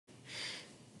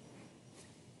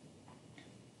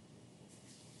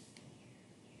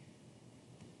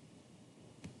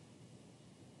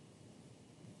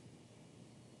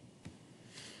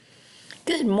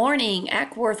Good morning,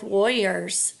 Acworth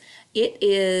Warriors. It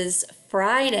is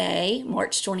Friday,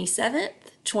 March 27th,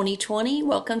 2020.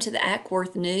 Welcome to the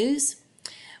Acworth News.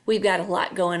 We've got a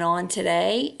lot going on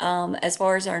today as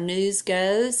far as our news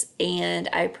goes, and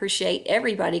I appreciate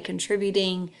everybody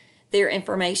contributing their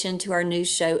information to our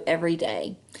news show every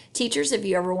day. Teachers, if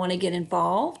you ever want to get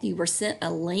involved, you were sent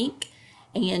a link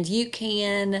and you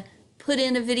can put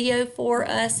in a video for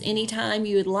us anytime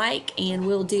you would like, and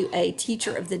we'll do a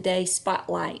Teacher of the Day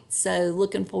spotlight. So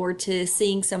looking forward to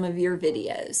seeing some of your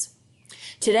videos.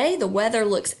 Today the weather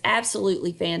looks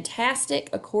absolutely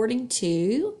fantastic according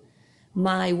to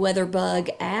my WeatherBug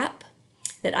app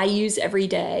that I use every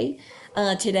day.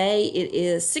 Today it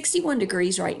is 61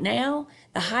 degrees right now.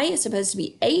 The high is supposed to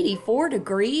be 84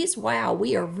 degrees. Wow,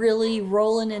 we are really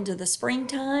rolling into the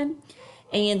springtime.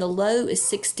 And the low is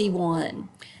 61.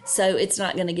 So it's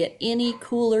not going to get any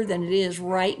cooler than it is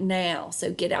right now.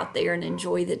 So get out there and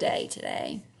enjoy the day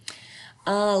today.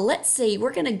 Let's see,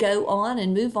 we're going to go on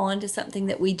and move on to something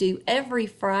that we do every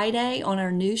Friday on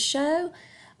our news show.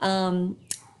 I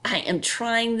am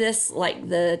trying this, like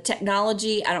the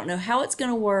technology. I don't know how it's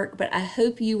going to work, but I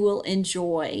hope you will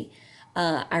enjoy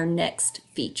our next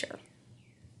feature.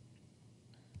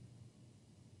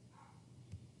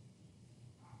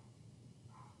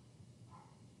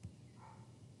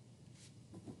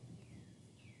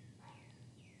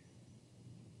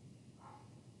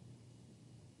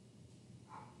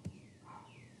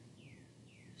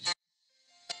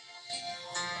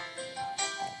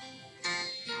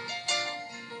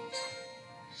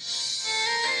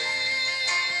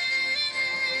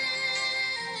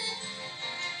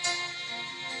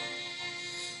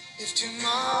 If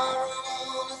tomorrow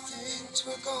all the things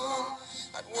were gone,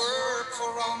 I'd work for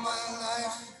all my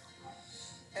life,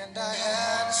 and I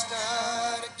had to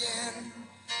start again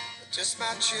with just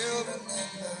my children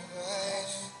and my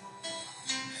wife.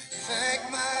 Thank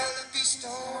my lucky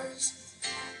stars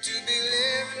to be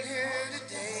living here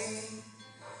today,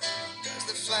 'cause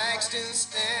the flag still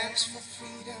stands for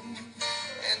freedom,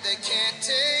 and they can't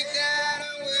take that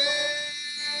away.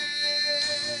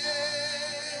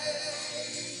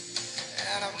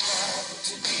 And I'm proud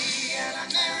to be an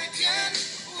American,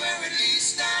 where at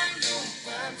least I know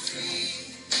I'm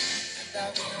free. And I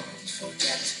won't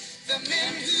forget the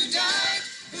men who died,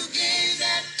 who gave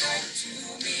that right to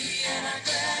me. And I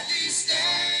gladly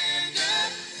stand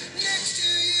up next to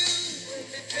you and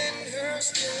defend her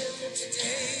still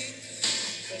today.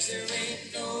 'Cause there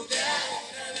ain't no doubt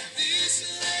I love this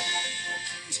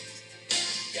land.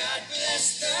 God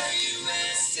bless the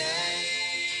USA.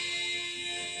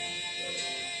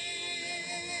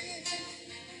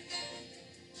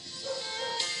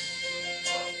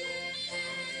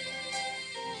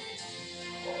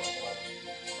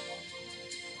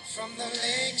 From the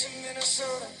lakes of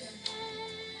Minnesota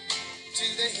to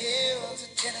the hills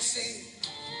of Tennessee,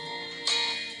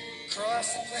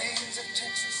 across the plains of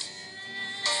Texas,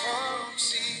 from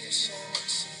sea to shining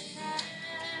sea,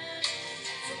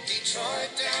 from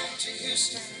Detroit down to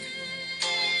Houston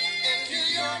and New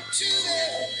York to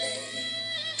LA.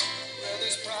 Well,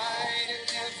 there's pride in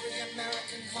every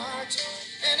American heart,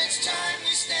 and it's time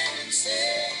we stand and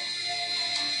say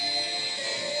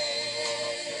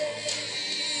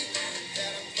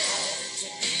that I'm proud to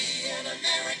be an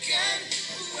American,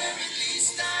 where at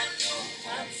least I know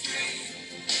I'm free.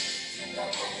 And I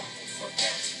won't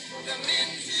forget the men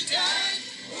who died,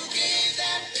 who gave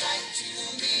that right to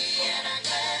me. And I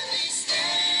gladly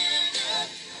stand up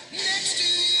next to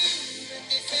you and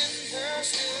defend her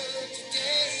still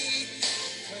today.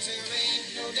 'Cause there ain't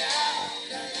no doubt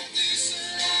I love this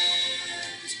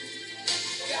land.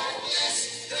 God bless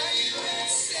the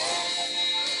USA.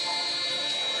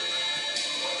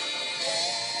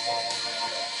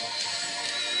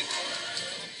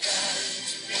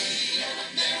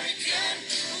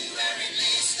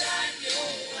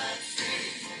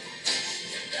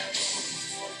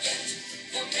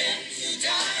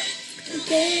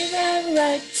 Gave that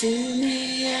right to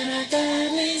me, and I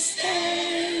gladly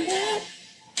stand up.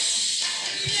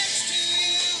 Next to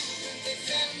you and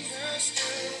defend her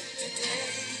still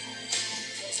today.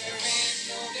 'Cause there ain't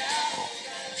no doubt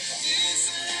that this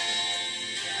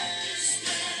land.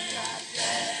 God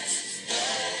bless the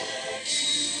USA.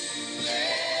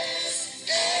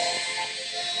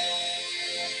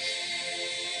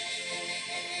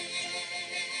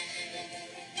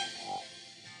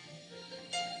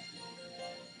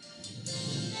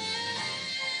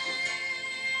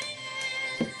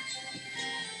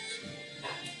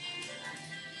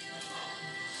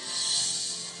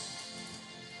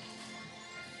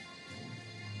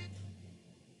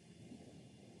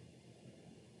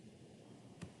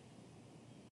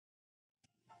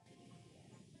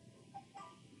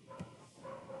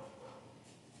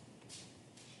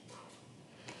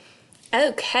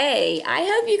 Okay, I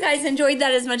hope you guys enjoyed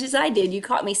that as much as I did. You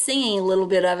caught me singing a little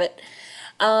bit of it.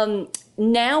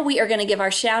 Now we are going to give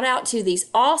our shout out to these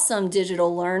awesome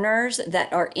digital learners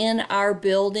that are in our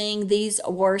building. These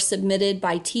were submitted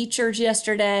by teachers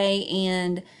yesterday,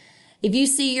 and if you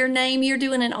see your name, you're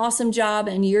doing an awesome job,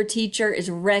 and your teacher is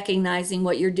recognizing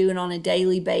what you're doing on a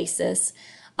daily basis.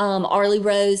 Arlie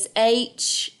Rose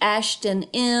H, Ashton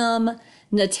M,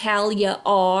 Natalia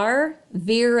R,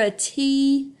 Vera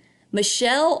T,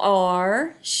 Michelle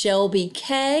R, Shelby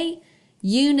K,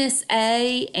 Eunice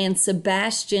A, and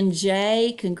Sebastian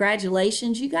J.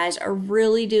 Congratulations. You guys are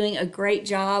really doing a great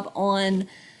job on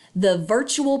the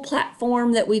virtual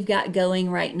platform that we've got going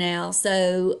right now.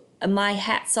 So my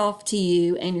hat's off to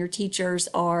you, and your teachers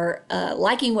are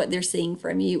liking what they're seeing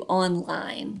from you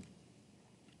online.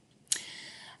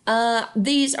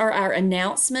 These are our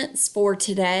announcements for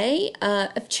today.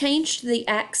 I've changed the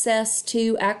access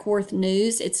to Acworth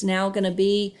News. It's now going to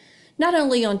be not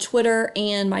only on Twitter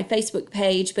and my Facebook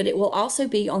page, but it will also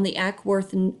be on the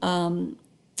Acworth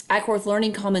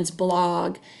Learning Commons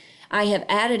blog. I have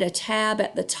added a tab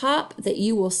at the top that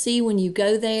you will see when you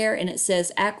go there, and it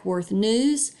says Acworth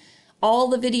News. All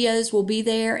the videos will be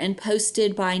there and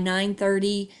posted by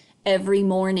 9:30 every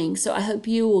morning. So I hope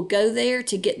you will go there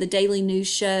to get the daily news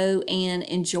show and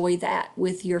enjoy that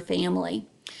with your family.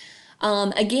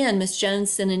 Again, Ms.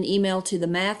 Jones sent an email to the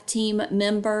math team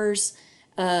members.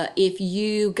 If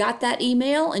you got that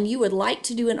email and you would like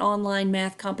to do an online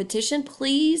math competition,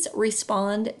 please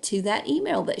respond to that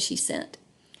email that she sent.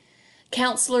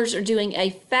 Counselors are doing a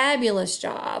fabulous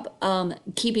job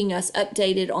keeping us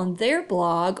updated on their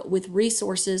blog with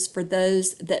resources for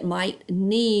those that might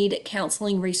need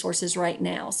counseling resources right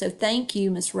now. So thank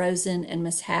you, Ms. Rosen and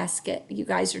Ms. Haskett. You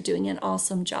guys are doing an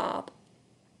awesome job.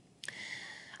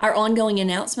 Our ongoing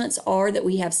announcements are that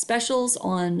we have specials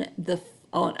on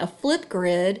a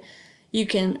Flipgrid. You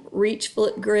can reach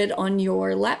Flipgrid on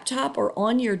your laptop or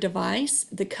on your device.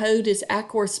 The code is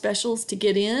Acworth Specials to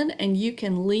get in, and you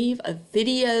can leave a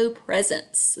video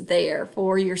presence there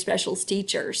for your specials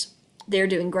teachers. They're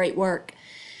doing great work.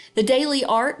 The Daily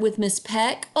Art with Miss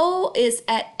Peck, is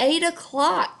at 8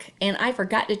 o'clock, and I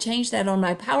forgot to change that on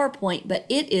my PowerPoint, but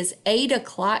it is 8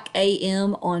 o'clock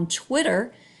a.m. on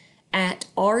Twitter at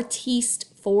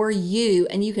Artiste4U,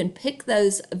 and you can pick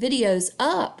those videos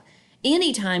up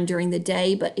anytime during the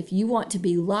day, but if you want to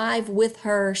be live with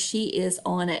her, she is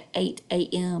on at 8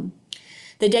 a.m.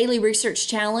 The Daily Research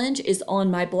Challenge is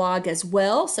on my blog as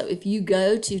well, so if you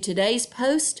go to today's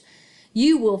post,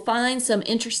 you will find some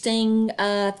interesting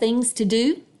things to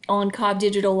do on Cobb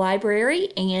Digital Library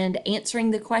and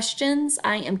answering the questions.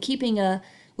 I am keeping a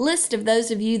list of those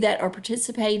of you that are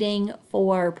participating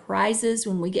for prizes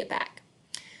when we get back.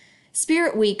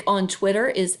 Spirit Week on Twitter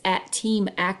is at Team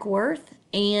Acworth.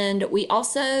 And we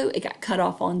also, it got cut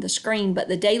off on the screen, but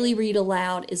the Daily Read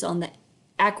Aloud is on the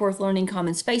Acworth Learning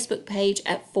Commons Facebook page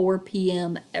at 4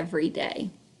 p.m. every day.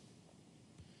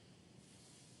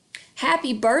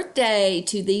 Happy birthday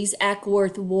to these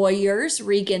Acworth Warriors.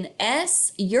 Regan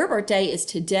S., your birthday is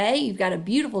today. You've got a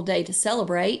beautiful day to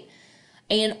celebrate.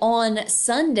 And on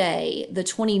Sunday, the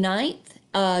 29th,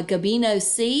 Gabino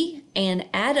C. and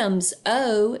Adams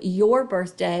O., your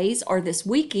birthdays are this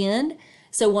weekend.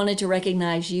 So wanted to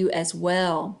recognize you as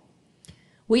well.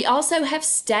 We also have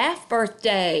staff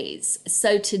birthdays.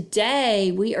 So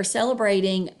today we are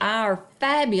celebrating our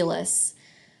fabulous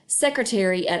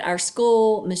secretary at our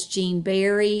school, Miss Jean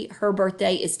Berry. Her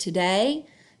birthday is today.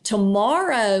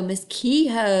 Tomorrow, Miss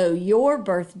Kehoe, your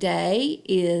birthday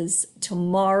is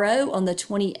tomorrow on the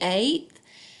 28th.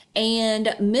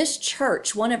 And Miss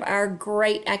Church, one of our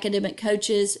great academic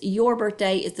coaches, your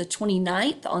birthday is the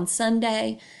 29th on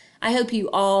Sunday. I hope you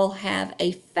all have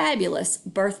a fabulous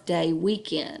birthday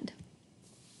weekend.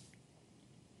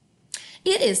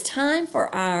 It is time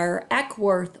for our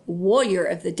Acworth Warrior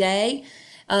of the Day.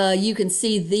 You can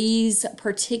see these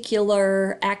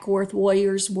particular Acworth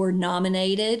Warriors were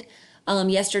nominated.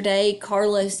 Yesterday,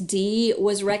 Carlos D.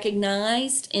 was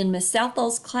recognized in Miss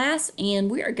Southall's class,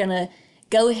 and we are going to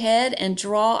go ahead and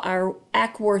draw our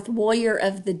Acworth Warrior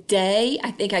of the Day. I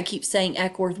think I keep saying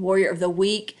Acworth Warrior of the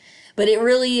Week, but it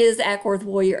really is Acworth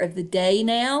Warrior of the Day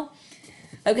now.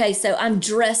 Okay, so I'm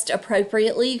dressed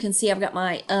appropriately. You can see I've got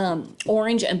my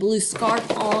orange and blue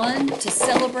scarf on to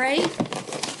celebrate.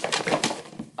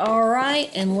 All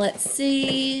right, and let's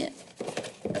see.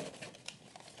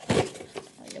 I'm going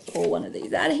to pull one of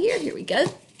these out of here. Here we go.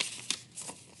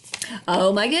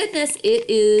 Oh my goodness, it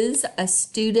is a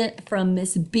student from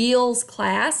Miss Beal's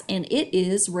class, and it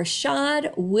is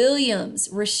Rashad Williams.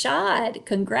 Rashad,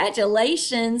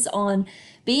 congratulations on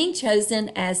being chosen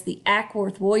as the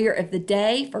Acworth Warrior of the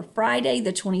Day for Friday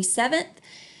the 27th.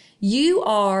 You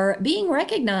are being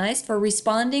recognized for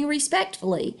responding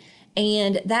respectfully,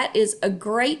 and that is a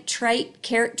great trait,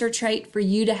 character trait for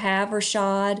you to have,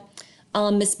 Rashad.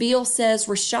 Miss Beal says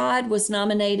Rashad was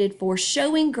nominated for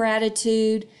showing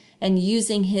gratitude and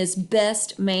using his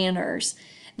best manners.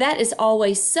 That is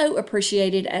always so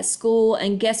appreciated at school,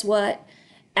 and guess what?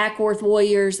 Acworth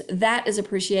Warriors, that is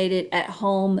appreciated at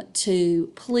home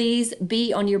too. Please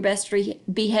be on your best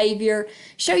behavior.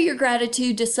 Show your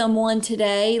gratitude to someone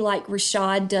today like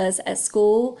Rashad does at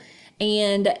school.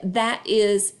 And that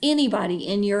is anybody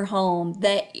in your home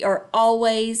that are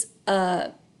always,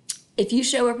 if you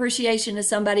show appreciation to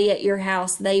somebody at your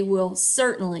house, they will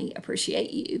certainly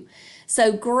appreciate you.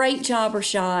 So great job,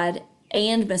 Rashad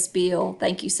and Miss Beal.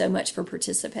 Thank you so much for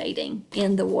participating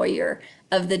in the Warrior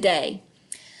of the Day.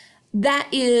 That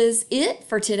is it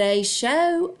for today's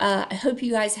show. I hope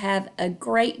you guys have a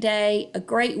great day, a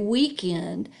great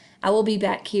weekend. I will be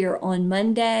back here on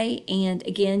Monday. And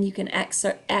again, you can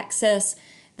access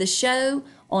the show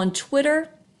on Twitter.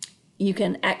 You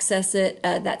can access it,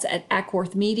 that's at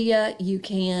Acworth Media. You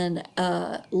can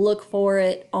look for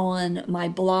it on my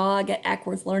blog at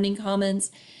Acworth Learning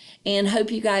Commons. And hope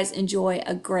you guys enjoy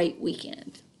a great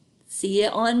weekend. See you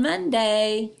on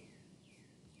Monday.